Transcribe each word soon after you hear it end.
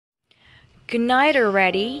Goodnight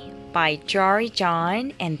Already by Jory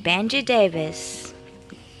John and Benji Davies.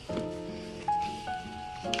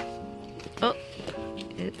 Oh,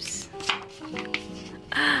 oops.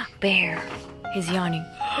 Bear, he's yawning.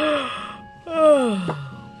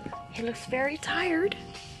 He looks very tired.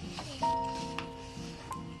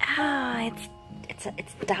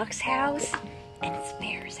 It's Doc's house and it's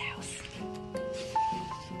Bear's house.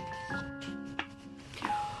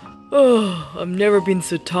 Oh, I've never been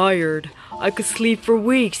so tired. I could sleep for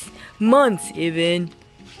weeks, months even.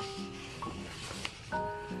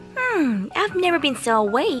 I've never been so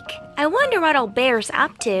awake. I wonder what old Bear's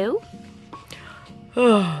up to.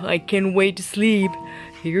 Oh, I can't wait to sleep.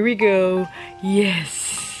 Here we go.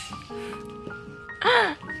 Yes.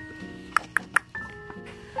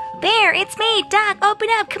 Bear, it's me, Doc. Open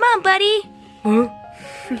up. Come on, buddy. Huh?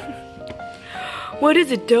 What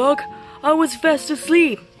is it, Doc? I was fast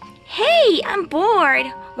asleep. Hey, I'm bored.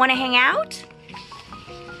 Want to hang out?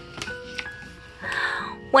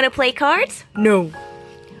 Want to play cards? No.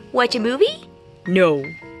 Watch a movie? No.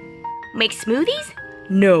 Make smoothies?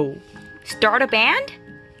 No. Start a band?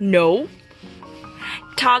 No.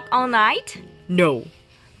 Talk all night? No.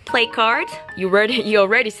 Play cards? You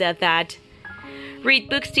already said that. Read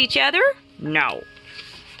books to each other? No.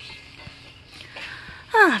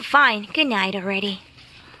 Fine. Good night already.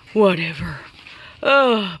 Whatever.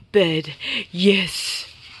 Oh, bed. Yes.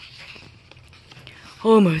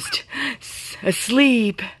 Almost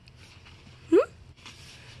asleep.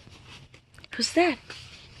 Who's that?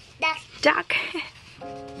 Doc.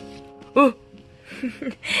 Oh.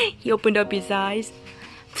 He opened up his eyes.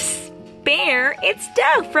 Psst, Bear, it's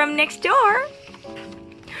Doc from next door.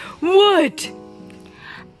 What?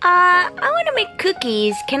 I want to make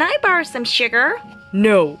cookies. Can I borrow some sugar?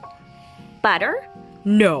 No. Butter?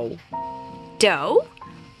 No. Dough?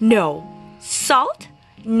 No. Salt?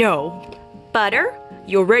 No. Butter?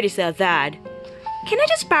 You already said that. Can I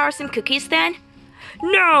just borrow some cookies then?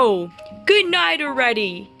 No. Good night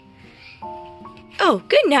already. Oh,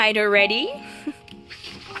 good night already.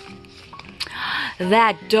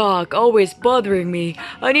 That dog always bothering me.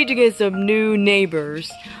 I need to get some new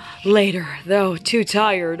neighbors. Later, though, too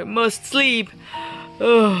tired. Must sleep.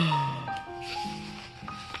 Oh.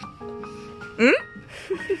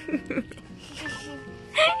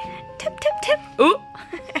 Tip, tip, tip. Oh.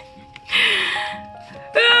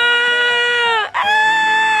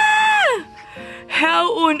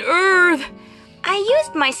 How on earth? I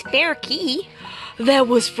used my spare key. That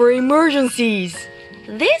was for emergencies.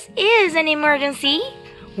 This is an emergency.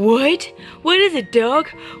 What? What is it,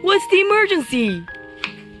 Doc? What's the emergency?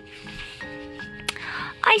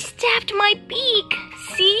 I stabbed my beak.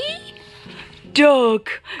 See?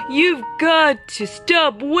 Doc, you've got to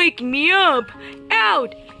stop waking me up.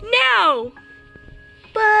 Out, now.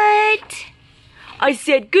 But I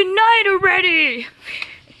said good night already.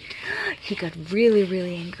 he got really,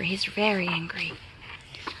 really angry. He's very angry.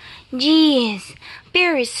 Jeez,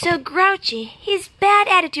 Bear is so grouchy. His bad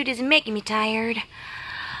attitude is making me tired.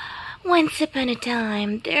 Once upon a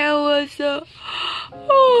time, there was a...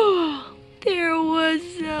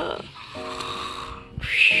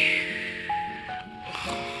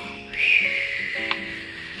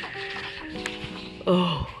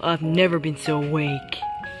 Oh, I've never been so awake.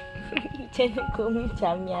 이제는 꿈이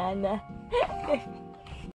잠이 안 와.